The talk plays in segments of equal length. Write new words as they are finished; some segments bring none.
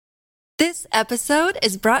This episode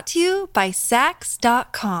is brought to you by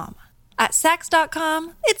Sax.com. At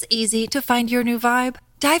Sax.com, it's easy to find your new vibe.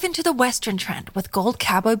 Dive into the Western trend with gold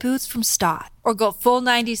cowboy boots from Stott, or go full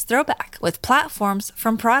 90s throwback with platforms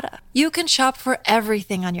from Prada. You can shop for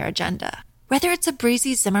everything on your agenda, whether it's a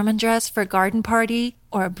breezy Zimmermann dress for a garden party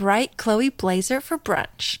or a bright Chloe blazer for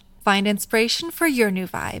brunch. Find inspiration for your new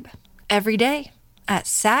vibe every day at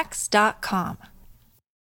Sax.com.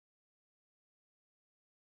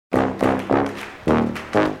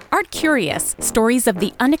 Art Curious, Stories of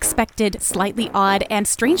the Unexpected, Slightly Odd, and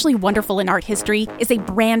Strangely Wonderful in Art History is a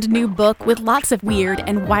brand new book with lots of weird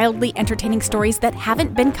and wildly entertaining stories that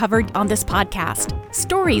haven't been covered on this podcast.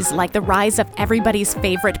 Stories like the rise of everybody's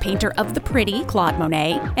favorite painter of the pretty, Claude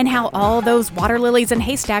Monet, and how all those water lilies and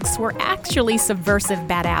haystacks were actually subversive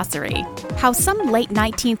badassery. How some late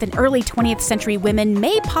 19th and early 20th century women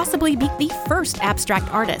may possibly be the first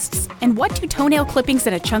abstract artists. And what do toenail clippings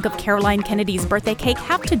and a chunk of Caroline Kennedy's birthday cake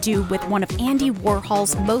have to do with one of Andy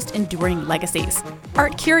Warhol's most enduring legacies?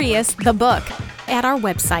 Art Curious, the book, at our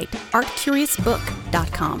website,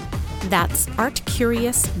 artcuriousbook.com. That's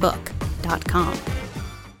artcuriousbook.com.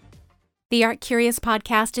 The Art Curious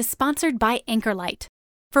podcast is sponsored by Anchorlight.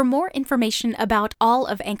 For more information about all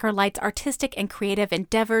of Anchorlight's artistic and creative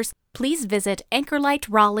endeavors, please visit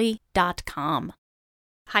anchorlightraleigh.com.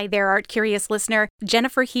 Hi there, Art Curious listener.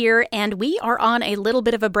 Jennifer here, and we are on a little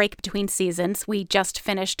bit of a break between seasons. We just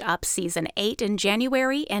finished up Season 8 in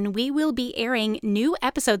January, and we will be airing new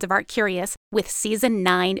episodes of Art Curious with Season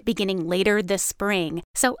 9 beginning later this spring.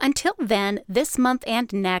 So until then, this month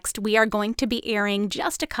and next, we are going to be airing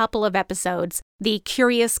just a couple of episodes, the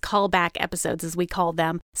Curious Callback episodes as we call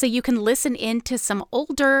them, so you can listen in to some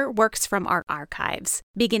older works from our archives,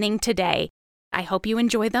 beginning today. I hope you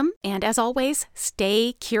enjoy them, and as always,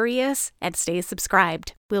 stay curious and stay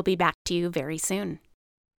subscribed. We'll be back to you very soon.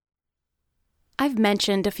 I've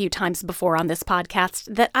mentioned a few times before on this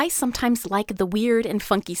podcast that I sometimes like the weird and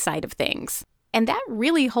funky side of things, and that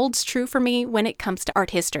really holds true for me when it comes to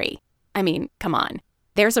art history. I mean, come on.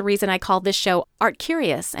 There's a reason I call this show Art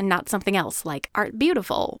Curious and not something else like Art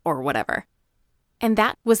Beautiful or whatever. And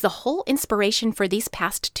that was the whole inspiration for these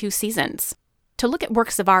past 2 seasons. To look at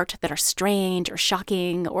works of art that are strange or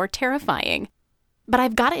shocking or terrifying. But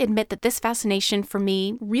I've got to admit that this fascination for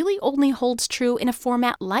me really only holds true in a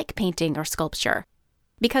format like painting or sculpture.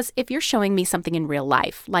 Because if you're showing me something in real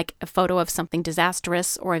life, like a photo of something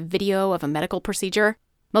disastrous or a video of a medical procedure,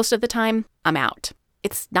 most of the time, I'm out.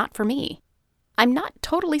 It's not for me. I'm not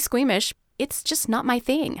totally squeamish, it's just not my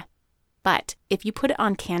thing. But if you put it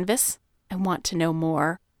on canvas, I want to know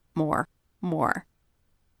more.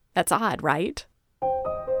 That's odd, right?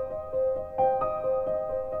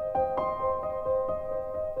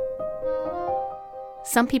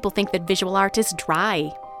 Some people think that visual art is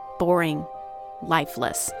dry, boring,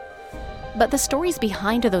 lifeless. But the stories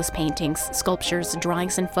behind those paintings, sculptures,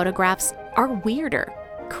 drawings, and photographs are weirder,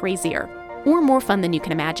 crazier, or more fun than you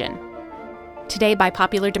can imagine. Today, by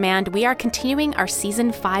popular demand, we are continuing our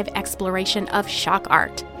Season 5 exploration of shock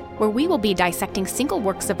art, where we will be dissecting single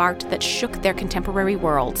works of art that shook their contemporary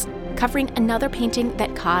worlds, covering another painting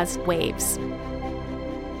that caused waves.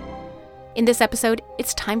 In this episode,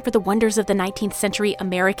 it's time for the wonders of the 19th century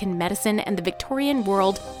American medicine and the Victorian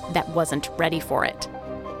world that wasn't ready for it.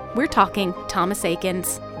 We're talking Thomas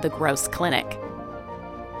Eakins' The Gross Clinic.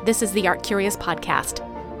 This is the Art Curious podcast,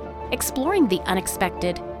 exploring the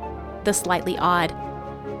unexpected, the slightly odd,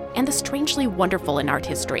 and the strangely wonderful in art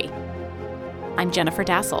history. I'm Jennifer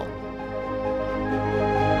Dassel.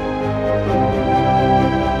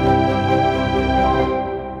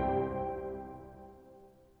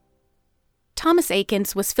 Thomas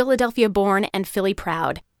Eakins was Philadelphia-born and Philly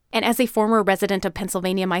proud, and as a former resident of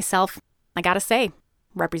Pennsylvania myself, I gotta say,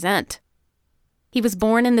 represent. He was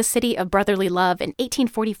born in the city of brotherly love in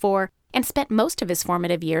 1844 and spent most of his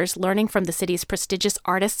formative years learning from the city's prestigious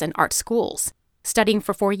artists and art schools, studying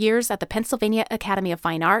for 4 years at the Pennsylvania Academy of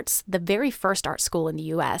Fine Arts, the very first art school in the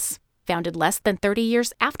U.S., founded less than 30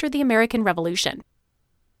 years after the American Revolution.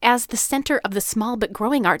 As the center of the small but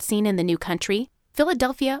growing art scene in the new country,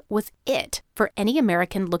 Philadelphia was it for any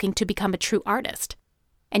American looking to become a true artist.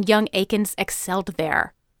 And young Eakins excelled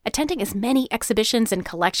there, attending as many exhibitions and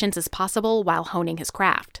collections as possible while honing his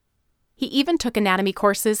craft. He even took anatomy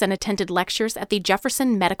courses and attended lectures at the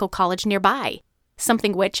Jefferson Medical College nearby,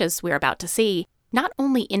 something which, as we're about to see, not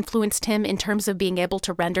only influenced him in terms of being able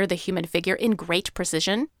to render the human figure in great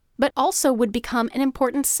precision, but also would become an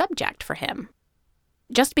important subject for him.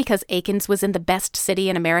 Just because Eakins was in the best city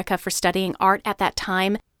in America for studying art at that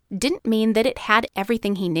time didn't mean that it had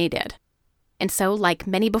everything he needed. And so, like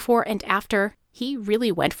many before and after, he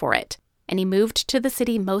really went for it, and he moved to the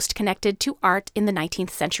city most connected to art in the 19th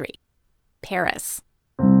century, Paris.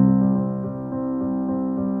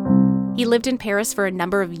 He lived in Paris for a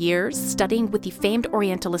number of years, studying with the famed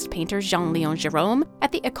Orientalist painter Jean-Léon Gérôme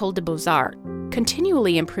at the École des Beaux-Arts,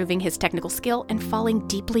 continually improving his technical skill and falling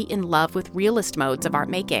deeply in love with realist modes of art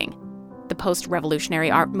making. The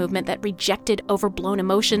post-revolutionary art movement that rejected overblown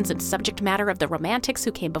emotions and subject matter of the Romantics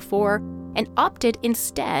who came before, and opted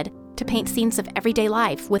instead to paint scenes of everyday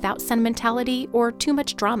life without sentimentality or too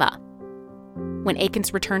much drama. When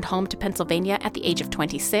Eakins returned home to Pennsylvania at the age of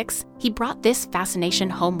 26, he brought this fascination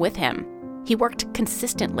home with him. He worked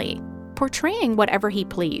consistently, portraying whatever he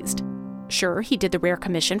pleased. Sure, he did the rare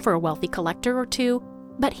commission for a wealthy collector or two,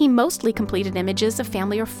 but he mostly completed images of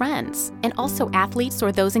family or friends, and also athletes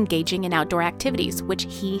or those engaging in outdoor activities, which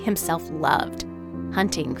he himself loved.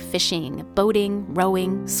 Hunting, fishing, boating,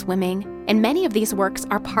 rowing, swimming, and many of these works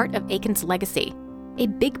are part of Eakins' legacy, a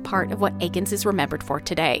big part of what Eakins is remembered for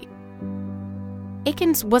today.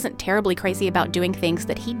 Eakins wasn't terribly crazy about doing things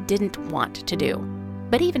that he didn't want to do.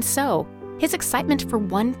 But even so, his excitement for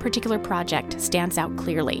one particular project stands out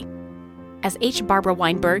clearly. As H. Barbara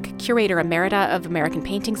Weinberg, curator emerita of American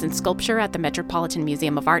paintings and sculpture at the Metropolitan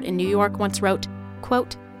Museum of Art in New York, once wrote,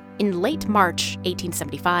 quote, "In late March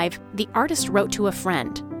 1875, the artist wrote to a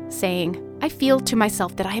friend, saying, 'I feel to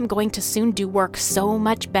myself that I am going to soon do work so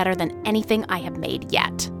much better than anything I have made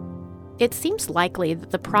yet.'" It seems likely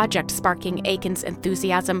that the project sparking Eakins'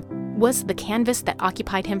 enthusiasm was the canvas that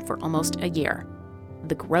occupied him for almost a year,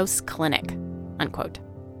 the Gross Clinic, unquote.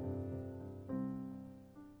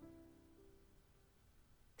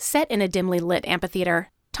 Set in a dimly lit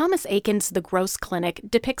amphitheater, Thomas Eakins' The Gross Clinic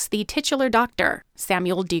depicts the titular doctor,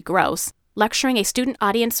 Samuel D. Gross, lecturing a student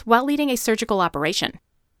audience while leading a surgical operation.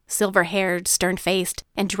 Silver-haired, stern-faced,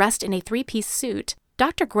 and dressed in a three-piece suit,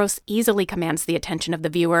 Dr. Gross easily commands the attention of the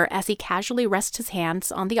viewer as he casually rests his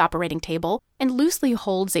hands on the operating table and loosely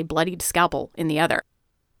holds a bloodied scalpel in the other.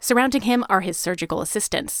 Surrounding him are his surgical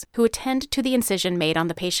assistants, who attend to the incision made on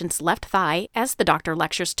the patient's left thigh as the doctor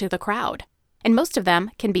lectures to the crowd, and most of them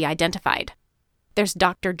can be identified. There's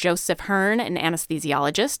Dr. Joseph Hearn, an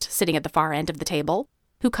anesthesiologist, sitting at the far end of the table,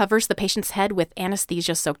 who covers the patient's head with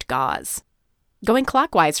anesthesia-soaked gauze. Going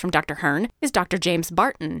clockwise from Dr. Hearn is Dr. James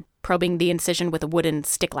Barton, probing the incision with a wooden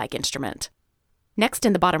stick-like instrument. Next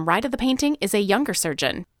in the bottom right of the painting is a younger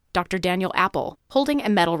surgeon, Dr. Daniel Apple, holding a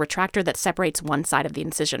metal retractor that separates one side of the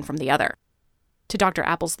incision from the other. To Dr.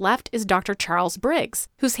 Apple's left is Dr. Charles Briggs,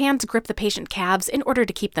 whose hands grip the patient calves in order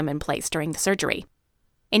to keep them in place during the surgery.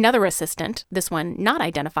 Another assistant, this one not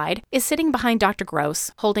identified, is sitting behind Dr.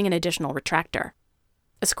 Gross, holding an additional retractor.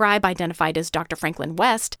 A scribe identified as Dr. Franklin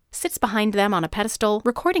West sits behind them on a pedestal,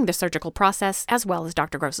 recording the surgical process as well as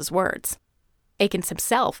Dr. Gross's words. Eakins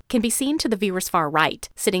himself can be seen to the viewer's far right,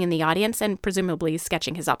 sitting in the audience and presumably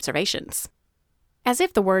sketching his observations. As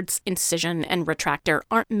if the words incision and retractor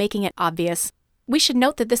aren't making it obvious, we should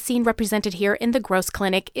note that the scene represented here in the Gross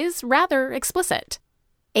Clinic is rather explicit.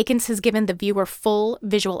 Eakins has given the viewer full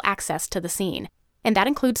visual access to the scene, and that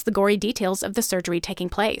includes the gory details of the surgery taking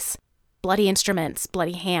place. Bloody instruments,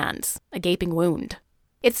 bloody hands, a gaping wound.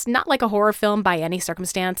 It's not like a horror film by any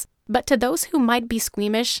circumstance, but to those who might be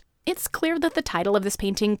squeamish, it's clear that the title of this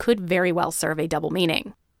painting could very well serve a double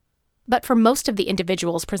meaning. But for most of the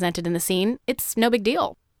individuals presented in the scene, it's no big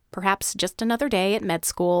deal. Perhaps just another day at med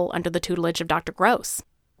school under the tutelage of Dr. Gross.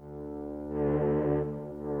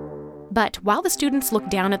 But while the students look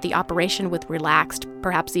down at the operation with relaxed,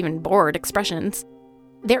 perhaps even bored expressions,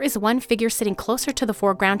 there is one figure sitting closer to the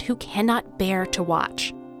foreground who cannot bear to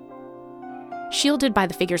watch. Shielded by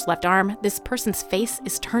the figure's left arm, this person's face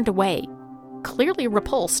is turned away, clearly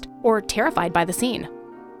repulsed or terrified by the scene,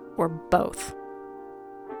 or both.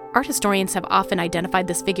 Art historians have often identified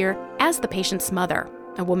this figure as the patient's mother,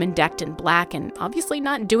 a woman decked in black and obviously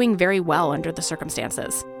not doing very well under the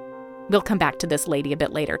circumstances. We'll come back to this lady a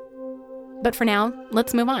bit later. But for now,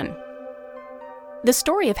 let's move on. The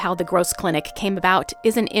story of how the Gross Clinic came about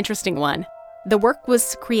is an interesting one. The work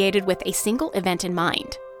was created with a single event in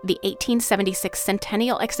mind, the 1876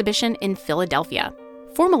 Centennial Exhibition in Philadelphia.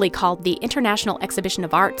 Formerly called the International Exhibition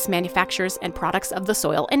of Arts, Manufactures, and Products of the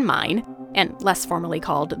Soil and Mine, and less formally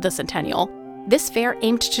called the Centennial, this fair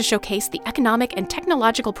aimed to showcase the economic and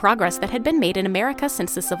technological progress that had been made in America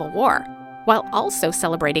since the Civil War, while also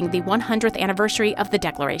celebrating the 100th anniversary of the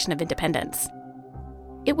Declaration of Independence.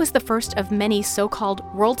 It was the first of many so-called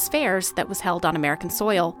World's Fairs that was held on American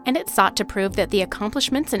soil, and it sought to prove that the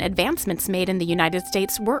accomplishments and advancements made in the United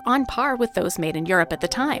States were on par with those made in Europe at the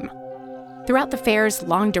time. Throughout the fair's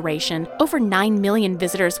long duration, over 9 million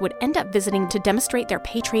visitors would end up visiting to demonstrate their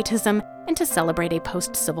patriotism and to celebrate a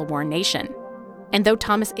post-Civil War nation. And though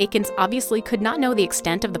Thomas Eakins obviously could not know the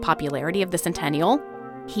extent of the popularity of the centennial,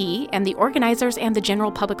 he and the organizers and the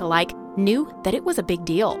general public alike knew that it was a big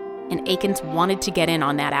deal, and Eakins wanted to get in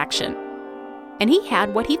on that action. And he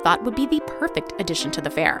had what he thought would be the perfect addition to the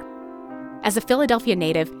fair. As a Philadelphia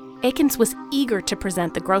native, Eakins was eager to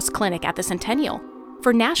present the Gross Clinic at the centennial,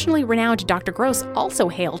 for nationally renowned Dr. Gross also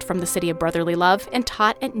hailed from the city of brotherly love and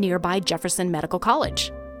taught at nearby Jefferson Medical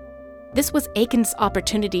College. This was Eakins'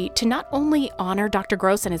 opportunity to not only honor Dr.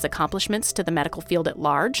 Gross and his accomplishments to the medical field at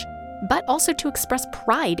large, but also to express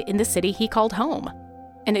pride in the city he called home.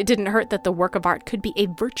 And it didn't hurt that the work of art could be a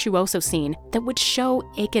virtuoso scene that would show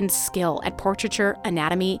Eakins' skill at portraiture,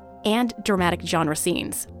 anatomy, and dramatic genre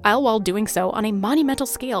scenes, all while doing so on a monumental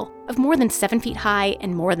scale of more than 7 feet high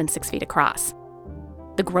and more than 6 feet across.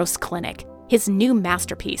 The Gross Clinic, his new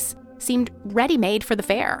masterpiece, seemed ready-made for the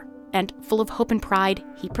fair, and full of hope and pride,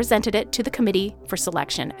 he presented it to the committee for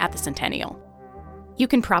selection at the centennial. You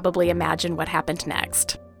can probably imagine what happened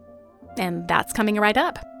next. And that's coming right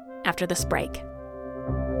up after this break.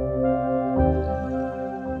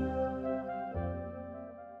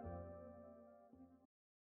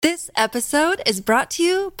 This episode is brought to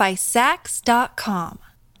you by Saks.com.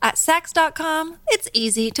 At Saks.com, it's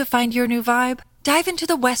easy to find your new vibe. Dive into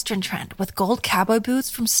the Western trend with gold cowboy boots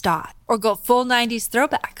from Stott, or go full 90s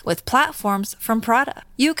throwback with platforms from Prada.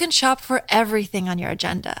 You can shop for everything on your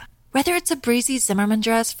agenda, whether it's a breezy Zimmermann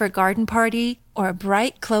dress for a garden party or a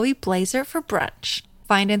bright Chloe blazer for brunch.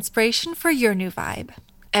 Find inspiration for your new vibe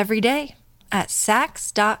every day at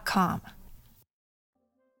Saks.com.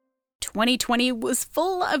 2020 was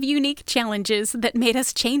full of unique challenges that made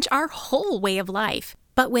us change our whole way of life.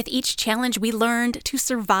 But with each challenge, we learned to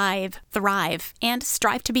survive, thrive, and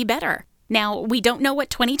strive to be better. Now, we don't know what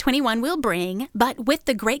 2021 will bring, but with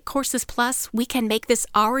the Great Courses Plus, we can make this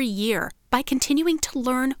our year by continuing to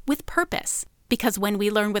learn with purpose. Because when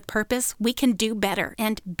we learn with purpose, we can do better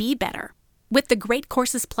and be better. With the Great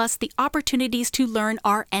Courses Plus, the opportunities to learn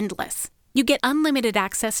are endless. You get unlimited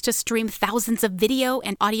access to stream thousands of video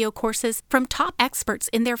and audio courses from top experts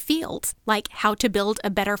in their fields, like how to build a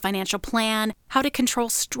better financial plan, how to control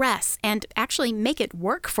stress and actually make it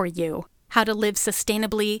work for you, how to live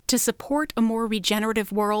sustainably to support a more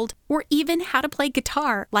regenerative world, or even how to play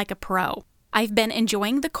guitar like a pro. I've been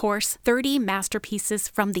enjoying the course 30 Masterpieces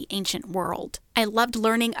from the Ancient World. I loved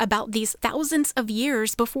learning about these thousands of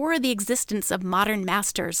years before the existence of modern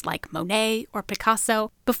masters like Monet or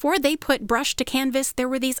Picasso. Before they put brush to canvas, there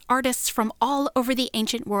were these artists from all over the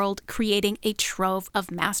ancient world creating a trove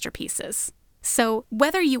of masterpieces. So,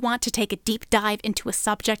 whether you want to take a deep dive into a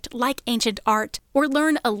subject like ancient art or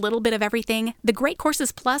learn a little bit of everything, the Great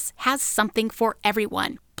Courses Plus has something for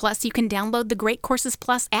everyone. Plus, you can download the Great Courses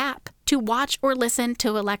Plus app to watch or listen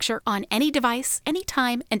to a lecture on any device,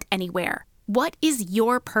 anytime, and anywhere. What is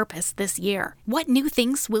your purpose this year? What new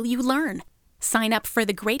things will you learn? Sign up for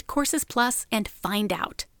the Great Courses Plus and find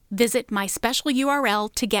out. Visit my special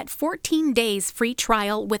URL to get 14 days free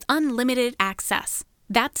trial with unlimited access.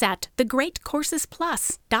 That's at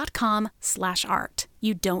thegreatcoursesplus.com/art.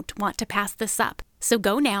 You don't want to pass this up. So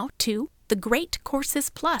go now to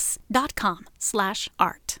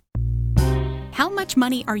thegreatcoursesplus.com/art. How much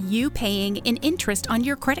money are you paying in interest on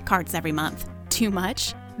your credit cards every month? Too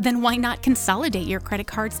much? Then why not consolidate your credit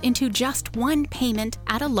cards into just one payment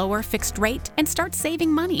at a lower fixed rate and start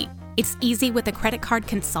saving money? It's easy with a credit card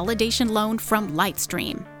consolidation loan from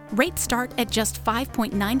Lightstream. Rates start at just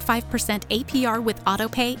 5.95% APR with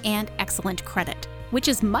autopay and excellent credit, which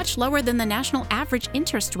is much lower than the national average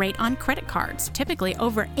interest rate on credit cards, typically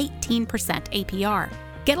over 18% APR.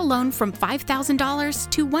 Get a loan from $5,000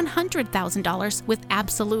 to $100,000 with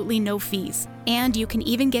absolutely no fees. And you can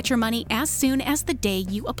even get your money as soon as the day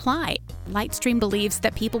you apply. Lightstream believes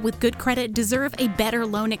that people with good credit deserve a better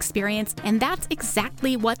loan experience, and that's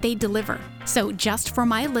exactly what they deliver. So just for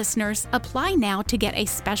my listeners, apply now to get a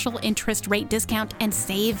special interest rate discount and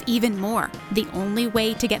save even more. The only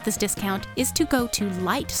way to get this discount is to go to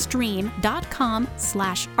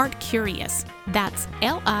lightstream.com/artcurious. That's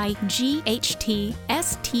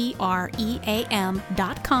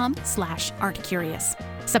lightstream.com/artcurious.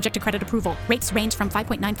 Subject to credit approval. Rates range from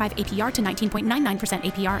 5.95 APR to 19.99%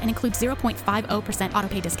 APR and includes 0.50%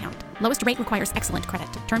 autopay discount. Lowest rate requires excellent credit.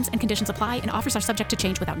 Terms and conditions apply and offers are subject to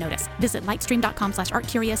change without notice. Visit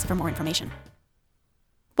lightstream.com/artcurious for more information.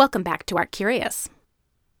 Welcome back to Art Curious.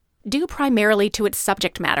 Due primarily to its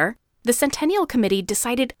subject matter, the Centennial Committee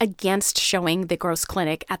decided against showing the Gross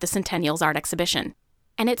Clinic at the Centennial's art exhibition.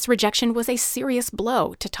 and its rejection was a serious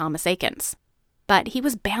blow to Thomas Eakins. But he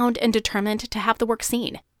was bound and determined to have the work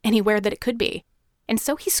seen, anywhere that it could be, and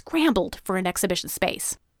so he scrambled for an exhibition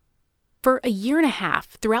space. For a year and a half,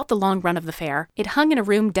 throughout the long run of the fair, it hung in a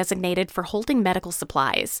room designated for holding medical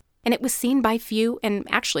supplies, and it was seen by few and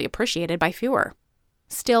actually appreciated by fewer.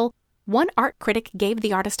 Still, one art critic gave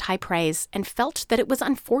the artist high praise and felt that it was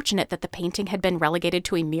unfortunate that the painting had been relegated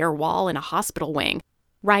to a mere wall in a hospital wing,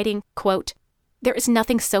 writing, quote, "There is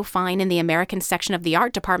nothing so fine in the American section of the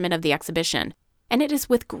art department of the exhibition, and it is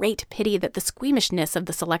with great pity that the squeamishness of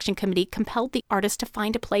the selection committee compelled the artist to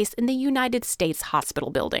find a place in the United States hospital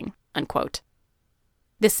building," unquote.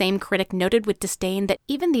 The same critic noted with disdain that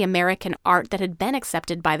even the American art that had been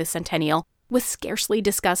accepted by the Centennial was scarcely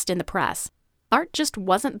discussed in the press. Art just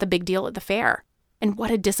wasn't the big deal at the fair, and what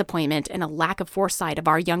a disappointment and a lack of foresight of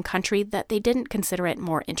our young country that they didn't consider it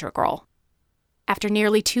more integral. After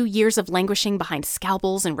nearly 2 years of languishing behind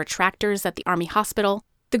scalpels and retractors at the Army Hospital,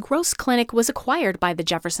 the Gross Clinic was acquired by the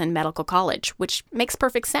Jefferson Medical College, which makes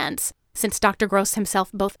perfect sense, since Dr. Gross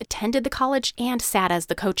himself both attended the college and sat as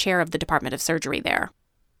the co-chair of the Department of Surgery there.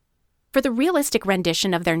 For the realistic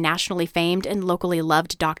rendition of their nationally famed and locally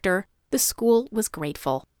loved doctor, the school was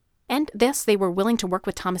grateful, and thus they were willing to work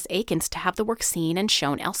with Thomas Eakins to have the work seen and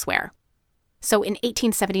shown elsewhere. So in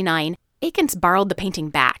 1879, Eakins borrowed the painting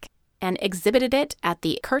back and exhibited it at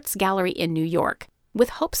the Kurtz Gallery in New York, with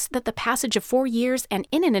hopes that the passage of 4 years and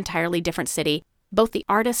in an entirely different city, both the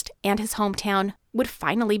artist and his hometown would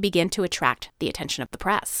finally begin to attract the attention of the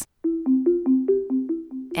press.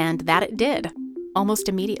 And that it did, almost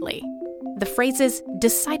immediately. The phrases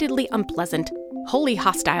decidedly unpleasant, wholly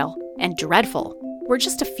hostile, and dreadful were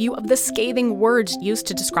just a few of the scathing words used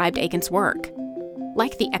to describe Eakins' work.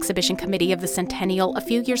 Like the exhibition committee of the Centennial a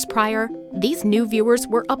few years prior, these new viewers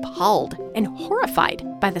were appalled and horrified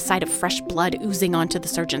by the sight of fresh blood oozing onto the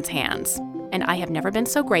surgeon's hands. And I have never been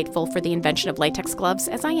so grateful for the invention of latex gloves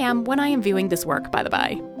as I am when I am viewing this work, by the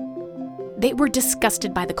by. They were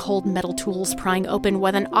disgusted by the cold metal tools prying open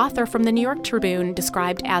what an author from the New York Tribune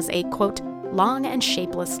described as a, quote, long and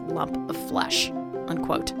shapeless lump of flesh,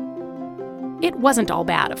 unquote. It wasn't all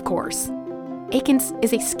bad, of course. Eakins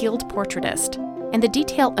is a skilled portraitist, and the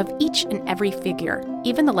detail of each and every figure,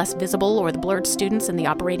 even the less visible or the blurred students in the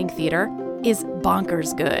operating theater, is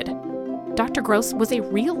bonkers good. Dr. Gross was a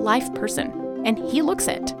real-life person, and he looks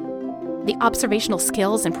it. The observational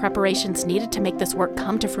skills and preparations needed to make this work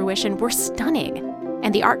come to fruition were stunning,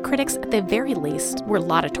 and the art critics, at the very least, were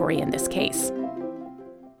laudatory in this case.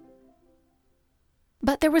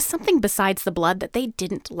 But there was something besides the blood that they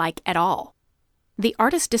didn't like at all. The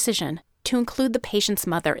artist's decision to include the patient's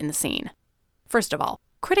mother in the scene. First of all,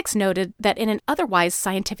 critics noted that in an otherwise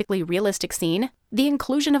scientifically realistic scene, the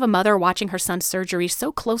inclusion of a mother watching her son's surgery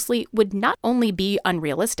so closely would not only be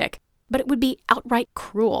unrealistic, but it would be outright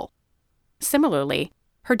cruel. Similarly,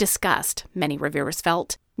 her disgust, many reviewers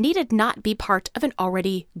felt, needed not be part of an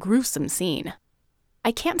already gruesome scene.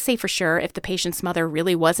 I can't say for sure if the patient's mother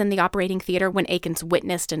really was in the operating theater when Eakins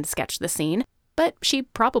witnessed and sketched the scene, but she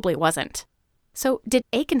probably wasn't. So did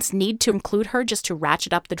Eakins need to include her just to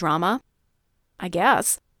ratchet up the drama? I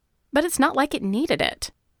guess. But it's not like it needed it.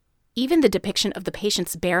 Even the depiction of the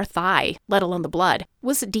patient's bare thigh, let alone the blood,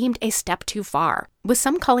 was deemed a step too far, with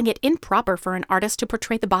some calling it improper for an artist to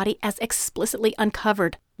portray the body as explicitly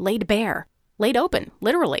uncovered, laid bare, laid open,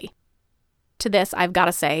 literally. To this, I've got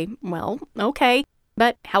to say, well, okay,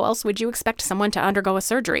 but how else would you expect someone to undergo a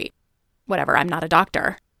surgery? Whatever, I'm not a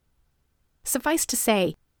doctor. Suffice to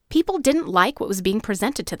say, people didn't like what was being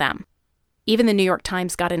presented to them. Even the New York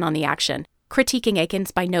Times got in on the action, critiquing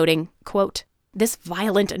Eakins by noting, quote, "This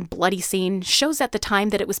violent and bloody scene shows at the time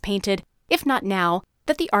that it was painted, if not now,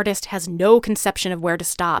 that the artist has no conception of where to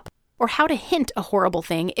stop, or how to hint a horrible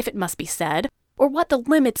thing if it must be said, or what the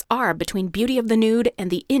limits are between beauty of the nude and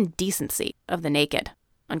the indecency of the naked,"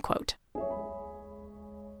 unquote.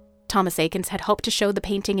 Thomas Eakins had hoped to show the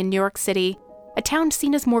painting in New York City, a town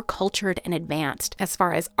seen as more cultured and advanced as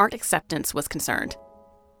far as art acceptance was concerned.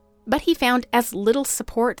 But he found as little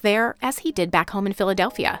support there as he did back home in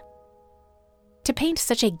Philadelphia. To paint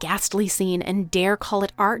such a ghastly scene and dare call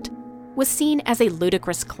it art was seen as a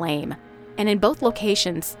ludicrous claim, and in both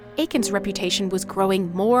locations, Eakins' reputation was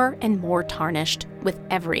growing more and more tarnished with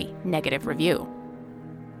every negative review.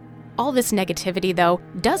 All this negativity, though,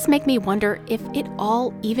 does make me wonder if it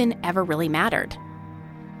all even ever really mattered.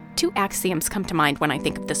 2 axioms come to mind when I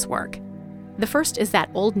think of this work. The first is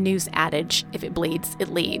that old news adage, if it bleeds, it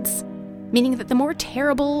leads, meaning that the more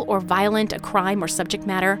terrible or violent a crime or subject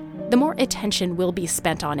matter, the more attention will be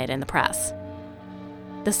spent on it in the press.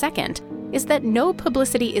 The second is that no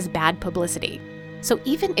publicity is bad publicity, So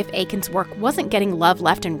even if Eakins' work wasn't getting love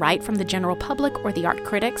left and right from the general public or the art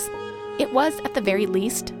critics, it was, at the very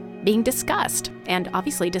least, being discussed, and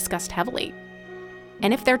obviously discussed heavily.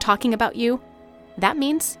 And if they're talking about you, that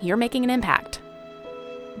means you're making an impact.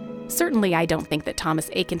 Certainly, I don't think that Thomas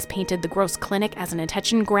Eakins painted the gross clinic as an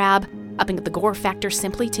attention grab, upping the gore factor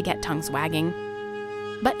simply to get tongues wagging.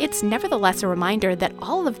 But it's nevertheless a reminder that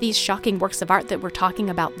all of these shocking works of art that we're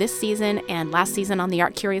talking about this season and last season on the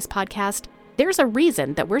Art Curious podcast, there's a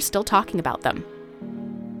reason that we're still talking about them.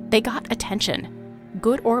 They got attention,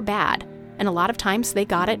 good or bad, and a lot of times they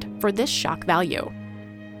got it for this shock value.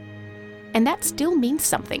 And that still means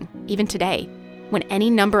something, even today, when any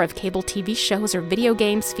number of cable TV shows or video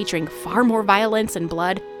games featuring far more violence and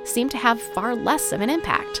blood seem to have far less of an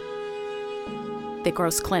impact. The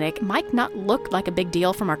gross clinic might not look like a big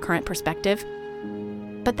deal from our current perspective,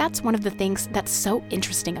 but that's one of the things that's so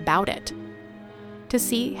interesting about it. To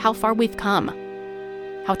see how far we've come,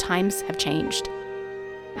 how times have changed,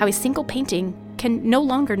 how a single painting can no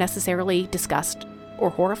longer necessarily disgust or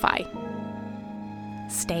horrify.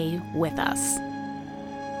 Stay with us.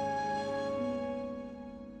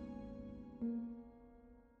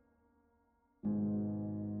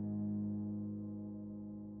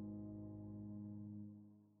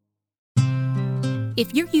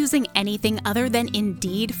 If you're using anything other than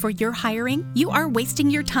Indeed for your hiring, you are wasting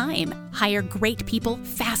your time. Hire great people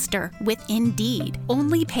faster with Indeed.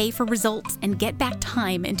 Only pay for results and get back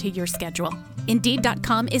time into your schedule.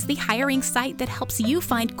 Indeed.com is the hiring site that helps you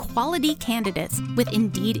find quality candidates with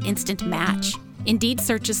Indeed Instant Match. Indeed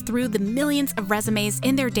searches through the millions of resumes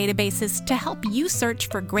in their databases to help you search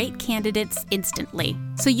for great candidates instantly,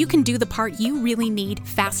 so you can do the part you really need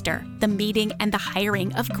faster, the meeting and the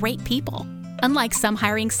hiring of great people. Unlike some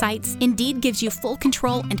hiring sites, Indeed gives you full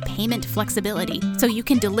control and payment flexibility, so you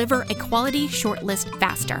can deliver a quality shortlist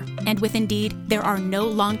faster. And with Indeed, there are no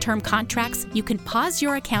long-term contracts. You can pause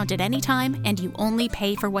your account at any time, and you only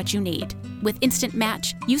pay for what you need. With Instant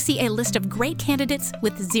Match, you see a list of great candidates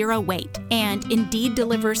with zero wait, and Indeed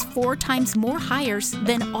delivers 4 times more hires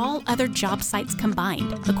than all other job sites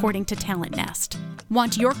combined, according to Talent Nest.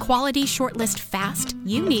 Want your quality shortlist fast?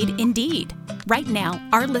 You need Indeed. Right now,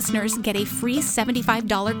 our listeners get a free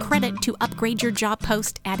 $75 credit to upgrade your job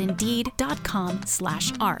post at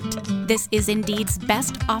Indeed.com/art. This is Indeed's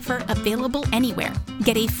best offer available anywhere.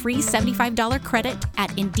 Get a free $75 credit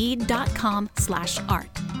at Indeed.com/art.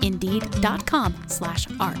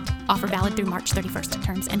 Indeed.com/art. Offer valid through March 31st.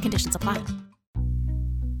 Terms and conditions apply.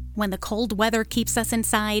 When the cold weather keeps us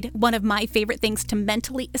inside, one of my favorite things to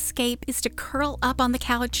mentally escape is to curl up on the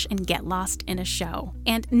couch and get lost in a show.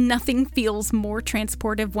 And nothing feels more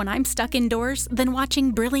transportive when I'm stuck indoors than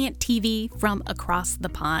watching brilliant TV from across the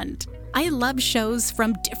pond. I love shows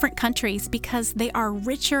from different countries because they are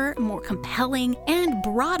richer, more compelling, and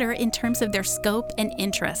broader in terms of their scope and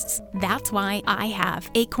interests. That's why I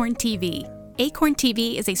have Acorn TV. Acorn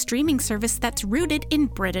TV is a streaming service that's rooted in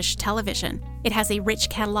British television. It has a rich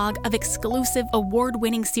catalog of exclusive,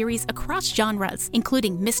 award-winning series across genres,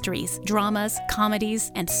 including mysteries, dramas,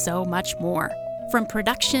 comedies, and so much more. From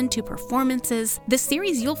production to performances, the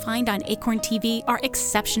series you'll find on Acorn TV are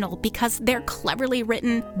exceptional because they're cleverly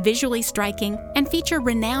written, visually striking, and feature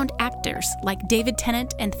renowned actors like David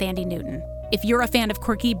Tennant and Thandie Newton. If you're a fan of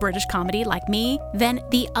quirky British comedy like me, then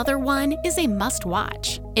The Other One is a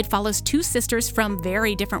must-watch. It follows 2 sisters from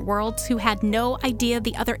very different worlds who had no idea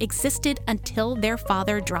the other existed until their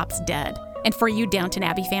father drops dead. And for you Downton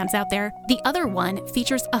Abbey fans out there, The Other One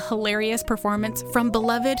features a hilarious performance from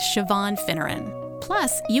beloved Siobhan Finneran.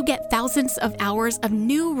 Plus, you get thousands of hours of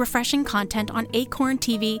new, refreshing content on Acorn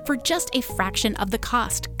TV for just a fraction of the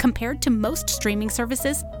cost, compared to most streaming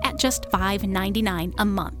services at just $5.99 a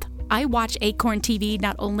month. I watch Acorn TV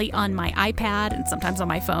not only on my iPad and sometimes on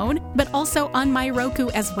my phone, but also on my Roku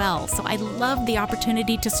as well, so I love the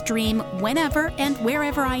opportunity to stream whenever and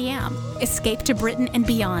wherever I am. Escape to Britain and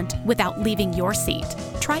beyond without leaving your seat.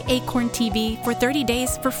 Try Acorn TV for 30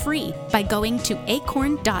 days for free by going to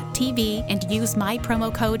acorn.tv and use my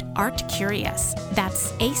promo code ARTCurious.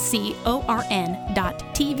 That's ACORN.TV,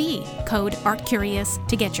 code ARTCurious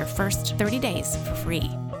to get your first 30 days for free.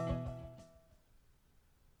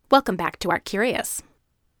 Welcome back to Art Curious.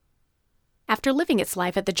 After living its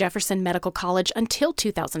life at the Jefferson Medical College until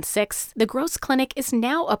 2006, the Gross Clinic is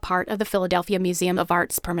now a part of the Philadelphia Museum of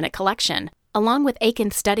Art's permanent collection, along with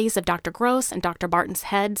Eakins' studies of Dr. Gross and Dr. Barton's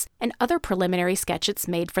heads and other preliminary sketches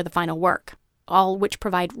made for the final work, all which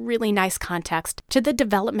provide really nice context to the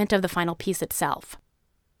development of the final piece itself.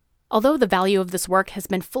 Although the value of this work has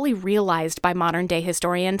been fully realized by modern-day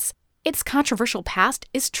historians, its controversial past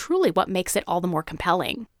is truly what makes it all the more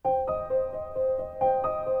compelling.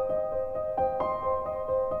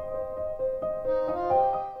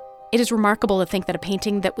 It is remarkable to think that a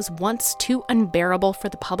painting that was once too unbearable for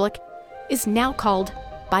the public is now called,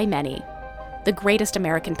 by many, the greatest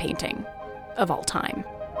American painting of all time.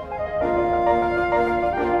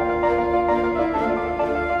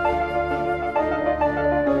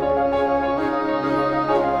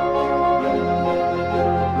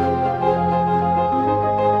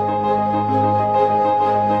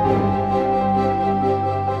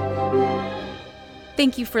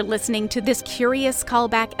 Thank you for listening to this curious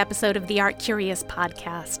callback episode of the Art Curious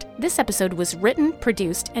podcast. This episode was written,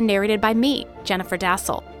 produced, and narrated by me, Jennifer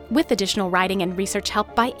Dassel, with additional writing and research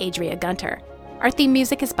help by Adria Gunter. Our theme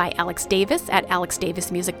music is by Alex Davis at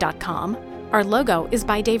alexdavismusic.com. Our logo is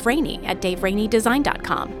by Dave Rainey at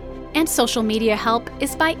daveraineyddesign.com. And social media help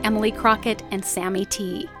is by Emily Crockett and Sammy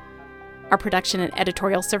T. Our production and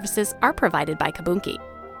editorial services are provided by Kabunki.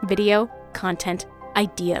 Video, content,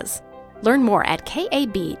 ideas. Learn more at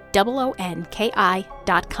kabonki.com.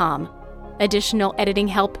 Additional editing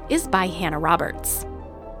help is by Hannah Roberts.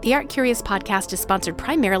 The Art Curious podcast is sponsored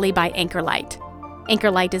primarily by Anchorlight.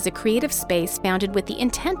 Anchorlight is a creative space founded with the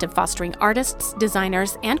intent of fostering artists,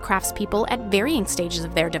 designers, and craftspeople at varying stages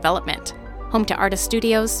of their development. Home to artist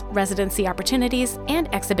studios, residency opportunities,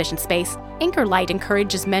 and exhibition space, Anchorlight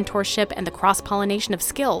encourages mentorship and the cross-pollination of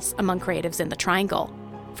skills among creatives in the Triangle.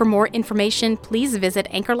 For more information, please visit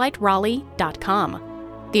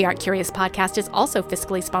anchorlightraleigh.com. The Art Curious podcast is also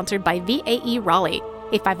fiscally sponsored by VAE Raleigh,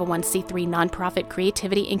 a 501c3 nonprofit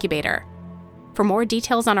creativity incubator. For more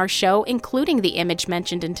details on our show, including the image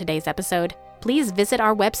mentioned in today's episode, please visit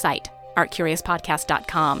our website,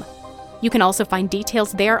 artcuriouspodcast.com. You can also find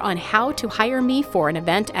details there on how to hire me for an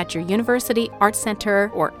event at your university, art center,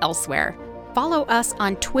 or elsewhere. Follow us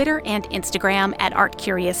on Twitter and Instagram at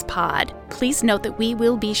ArtCuriousPod. Please note that we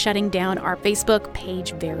will be shutting down our Facebook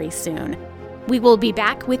page very soon. We will be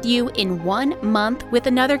back with you in 1 month with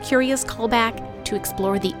another curious callback to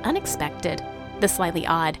explore the unexpected, the slightly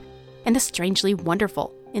odd, and the strangely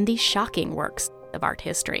wonderful in these shocking works of art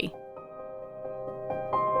history.